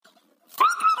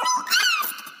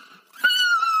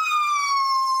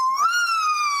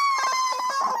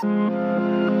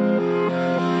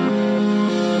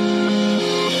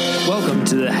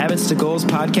to the Habits to Goals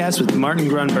podcast with Martin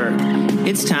Grunberg.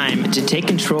 It's time to take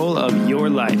control of your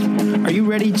life. Are you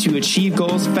ready to achieve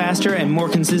goals faster and more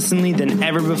consistently than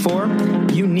ever before?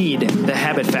 You need the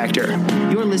Habit Factor.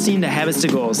 You're listening to Habits to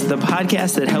Goals, the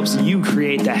podcast that helps you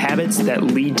create the habits that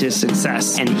lead to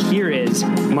success. And here is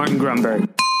Martin Grunberg.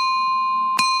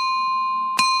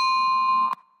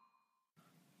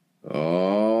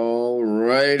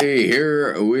 Alrighty,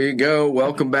 here we go.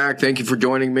 Welcome back. Thank you for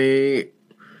joining me.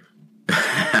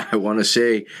 I want to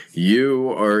say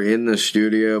you are in the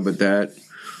studio, but that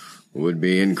would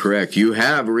be incorrect. You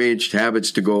have reached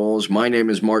Habits to Goals. My name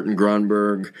is Martin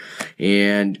Grunberg,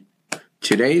 and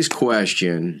today's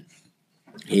question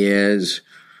is,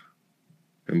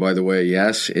 and by the way,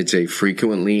 yes, it's a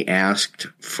frequently asked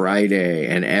Friday,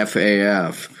 an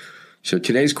FAF. So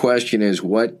today's question is,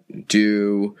 what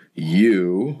do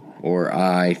you or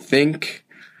I think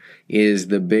is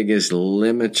the biggest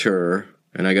limiter?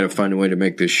 And I got to find a way to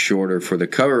make this shorter for the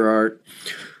cover art.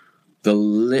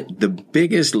 The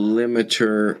biggest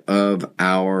limiter of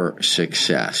our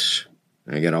success.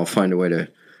 And again, I'll find a way to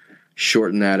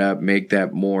shorten that up, make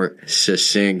that more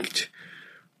succinct.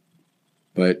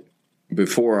 But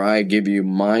before I give you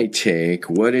my take,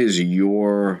 what is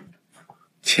your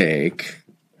take?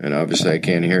 And obviously I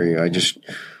can't hear you.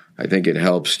 I think it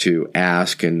helps to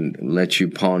ask and let you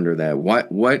ponder that.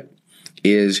 What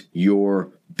is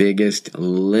your biggest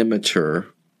limiter?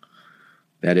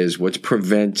 That is, what's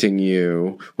preventing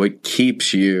you, what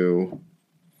keeps you,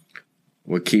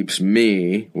 what keeps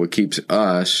me, what keeps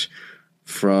us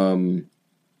from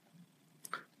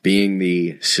being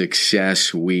the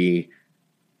success we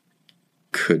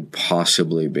could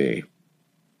possibly be.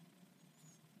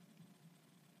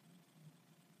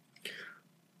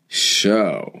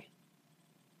 So,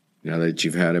 now that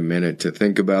you've had a minute to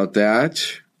think about that,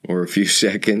 or a few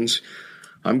seconds,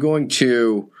 I'm going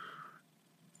to,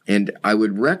 and I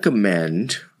would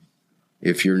recommend,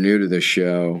 if you're new to the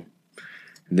show,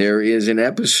 there is an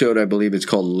episode, I believe it's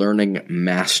called Learning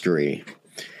Mastery.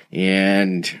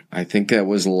 And I think that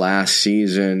was last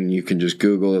season. You can just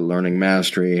Google it, Learning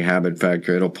Mastery, Habit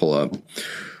Factor, it'll pull up.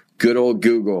 Good old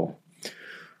Google.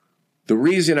 The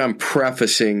reason I'm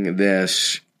prefacing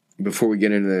this before we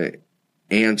get into the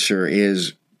answer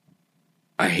is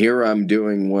I'm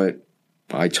doing what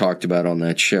I talked about on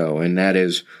that show, and that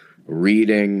is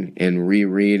reading and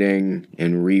rereading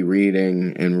and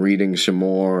rereading and reading some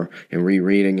more and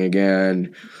rereading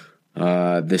again,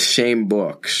 the same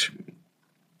books.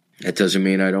 That doesn't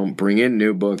mean I don't bring in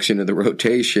new books into the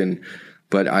rotation,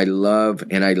 but I love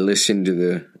and I listen to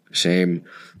the same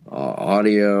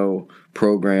audio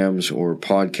programs or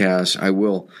podcasts.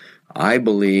 I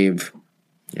believe,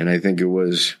 and I think it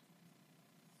was,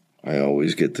 I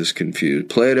always get this confused,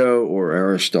 Plato or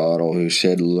Aristotle, who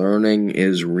said learning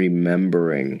is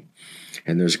remembering.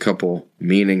 And there's a couple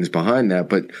meanings behind that,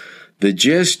 but the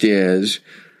gist is,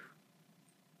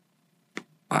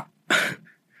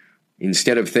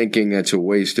 instead of thinking that's a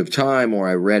waste of time or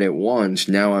I read it once,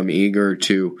 now I'm eager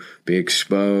to be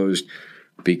exposed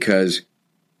because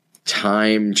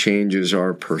time changes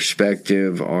our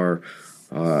perspective, our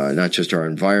not just our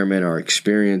environment, our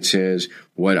experiences,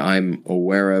 what I'm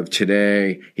aware of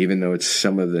today, even though it's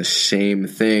some of the same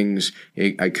things,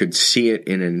 I could see it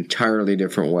in an entirely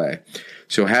different way.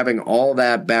 So having all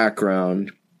that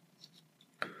background,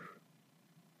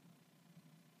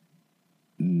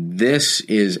 this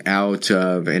is out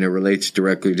of, and it relates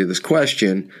directly to this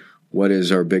question, what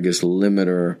is our biggest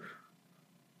limiter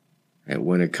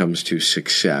when it comes to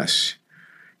success?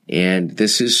 And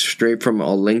this is straight from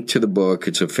a link to the book.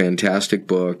 It's a fantastic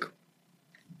book.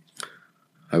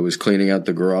 I was cleaning out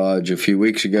the garage a few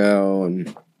weeks ago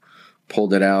and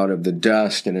pulled it out of the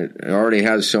dust, and it already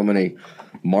has so many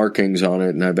markings on it,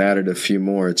 and I've added a few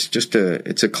more.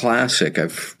 It's a classic.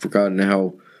 I've forgotten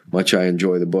how much I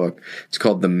enjoy the book. It's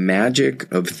called The Magic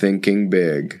of Thinking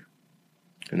Big.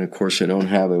 And of course, I don't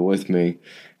have it with me.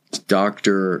 It's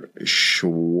Dr.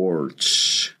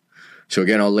 Schwartz. So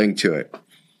again, I'll link to it.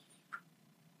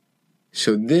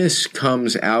 So this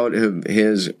comes out of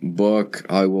his book.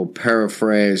 I will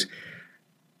paraphrase.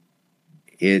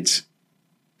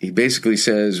 He basically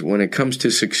says, when it comes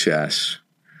to success,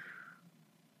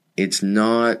 it's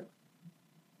not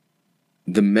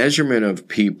the measurement of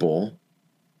people.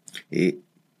 It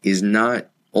is not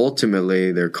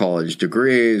ultimately their college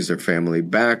degrees, their family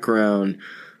background.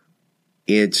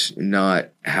 It's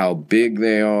not how big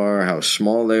they are, how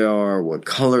small they are, what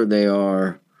color they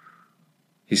are.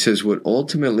 He says what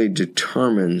ultimately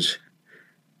determines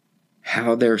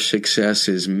how their success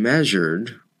is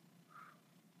measured,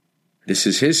 this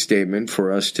is his statement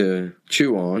for us to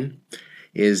chew on,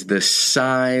 is the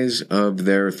size of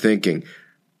their thinking.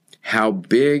 How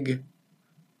big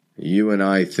you and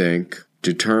I think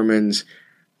determines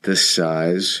the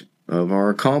size of our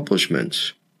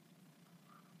accomplishments.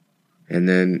 And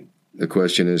then the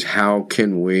question is, how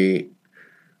can we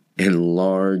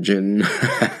enlarge and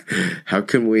how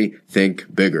can we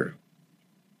think bigger?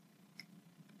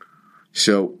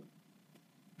 So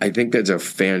I think that's a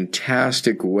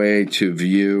fantastic way to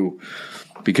view,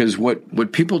 because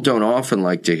what people don't often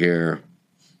like to hear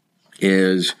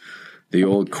is the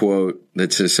old quote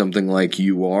that says something like,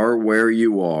 you are where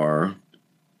you are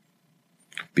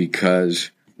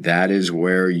because that is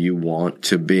where you want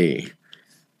to be.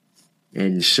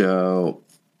 And so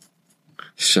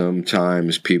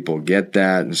sometimes people get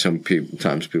that, and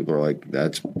sometimes people are like,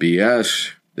 that's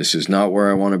BS. This is not where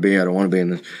I want to be. I don't want to be in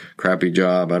this crappy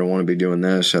job. I don't want to be doing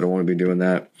this. I don't want to be doing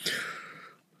that.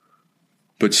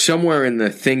 But somewhere in the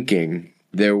thinking,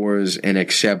 there was an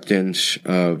acceptance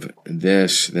of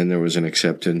this, then there was an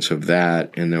acceptance of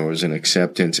that, and there was an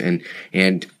acceptance. And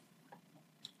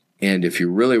if you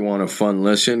really want a fun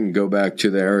listen, go back to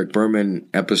the Eric Berman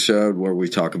episode where we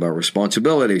talk about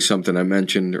responsibility, something I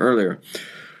mentioned earlier.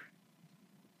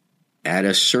 At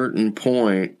a certain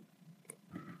point,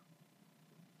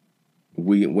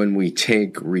 when we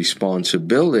take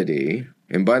responsibility,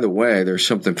 and by the way, there's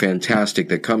something fantastic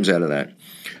that comes out of that.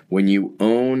 When you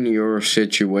own your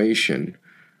situation,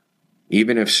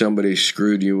 even if somebody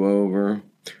screwed you over,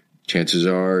 chances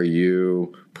are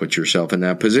you put yourself in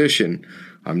that position.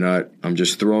 I'm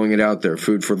just throwing it out there,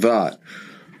 food for thought.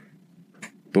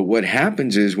 But what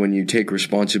happens is when you take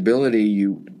responsibility,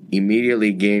 you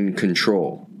immediately gain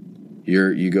control.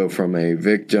 You go from a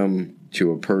victim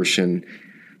to a person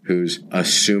who's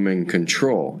assuming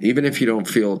control. Even if you don't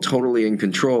feel totally in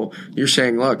control, you're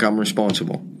saying, look, I'm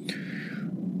responsible.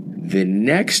 The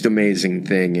next amazing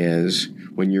thing is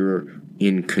when you're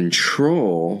in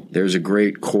control, there's a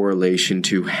great correlation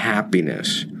to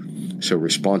happiness. So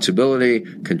responsibility,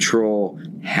 control,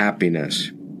 happiness.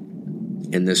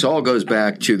 And this all goes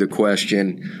back to the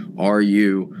question, are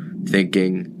you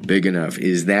thinking big enough?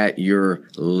 Is that your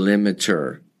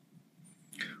limiter?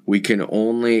 We can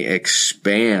only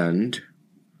expand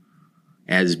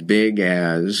as big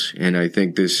as, and I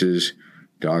think this is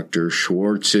Dr.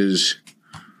 Schwartz's,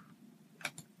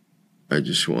 I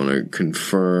just want to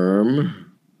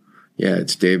confirm. Yeah,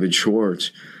 it's David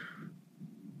Schwartz.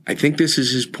 I think this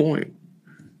is his point.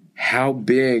 How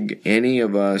big any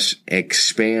of us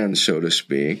expand, so to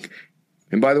speak.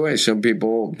 And by the way, some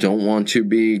people don't want to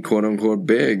be quote unquote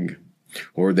big,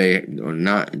 or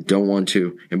don't want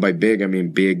to. And by big, I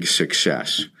mean big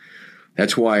success.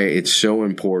 That's why it's so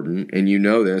important. And you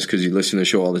know this because you listen to the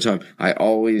show all the time. I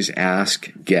always ask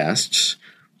guests,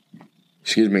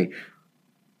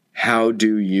 how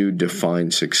do you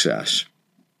define success?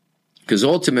 Because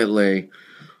ultimately,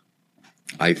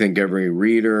 I think every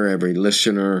reader, every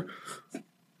listener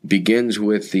begins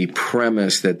with the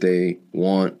premise that they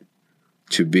want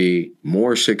to be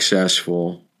more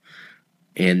successful.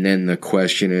 And then the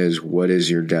question is, what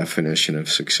is your definition of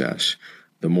success?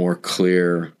 The more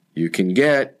clear you can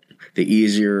get, the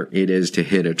easier it is to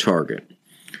hit a target.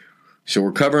 So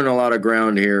we're covering a lot of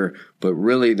ground here, but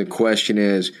really the question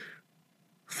is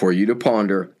for you to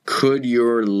ponder, could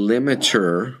your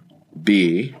limiter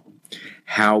be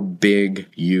how big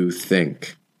you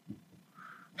think?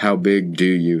 How big do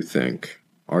you think?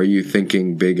 Are you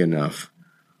thinking big enough?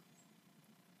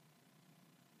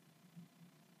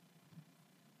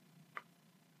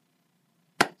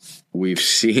 We've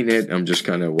seen it. I'm just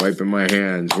kind of wiping my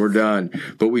hands. We're done.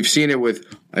 But we've seen it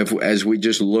as we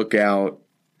just look out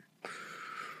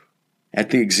at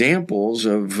the examples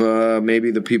of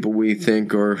maybe the people we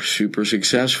think are super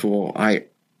successful.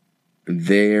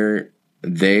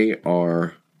 They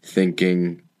are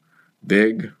thinking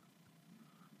big.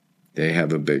 They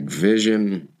have a big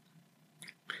vision.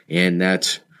 And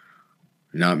that's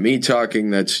not me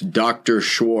talking. That's Dr.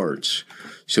 Schwartz.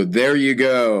 So there you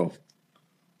go.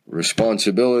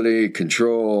 Responsibility,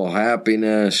 control,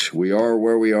 happiness. We are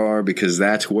where we are because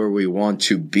that's where we want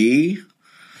to be.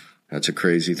 That's a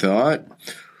crazy thought.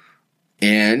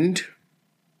 And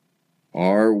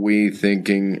are we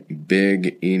thinking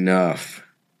big enough?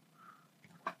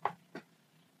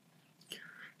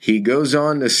 He goes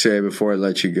on to say, before I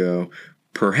let you go,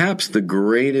 perhaps the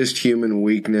greatest human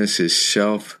weakness is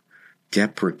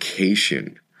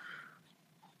self-deprecation.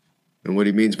 And what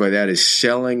he means by that is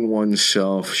selling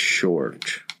oneself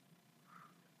short.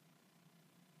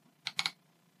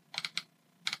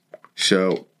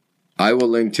 So I will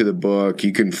link to the book.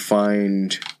 You can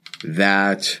find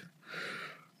that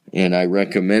And I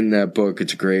recommend that book.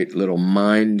 It's a great little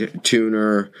mind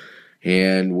tuner.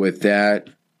 And with that,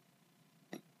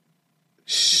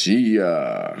 see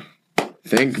ya.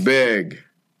 Think big.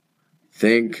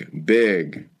 Think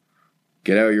big.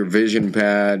 Get out your vision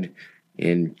pad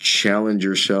and challenge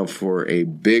yourself for a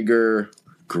bigger,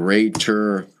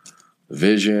 greater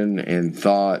vision and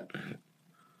thought.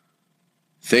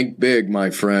 Think big,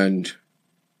 my friend.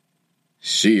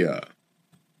 See ya.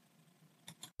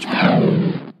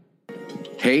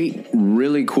 Hey,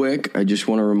 really quick, I just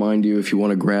want to remind you, if you want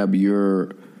to grab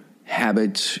your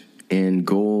habits and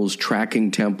goals tracking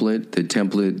template, the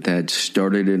template that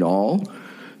started it all,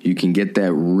 you can get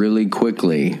that really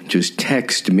quickly. Just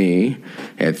text me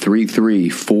at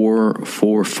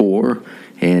 33444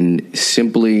 and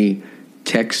simply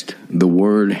text the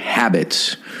word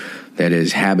habits. That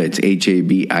is habits,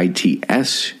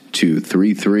 HABITS, to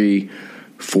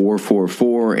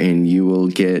 33444, and you will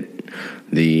get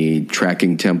the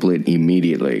tracking template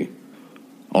immediately.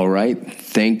 All right.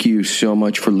 Thank you so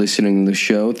much for listening to the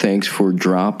show. Thanks for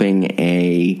dropping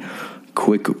a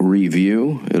quick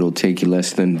review. It'll take you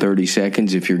less than 30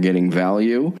 seconds if you're getting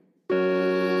value.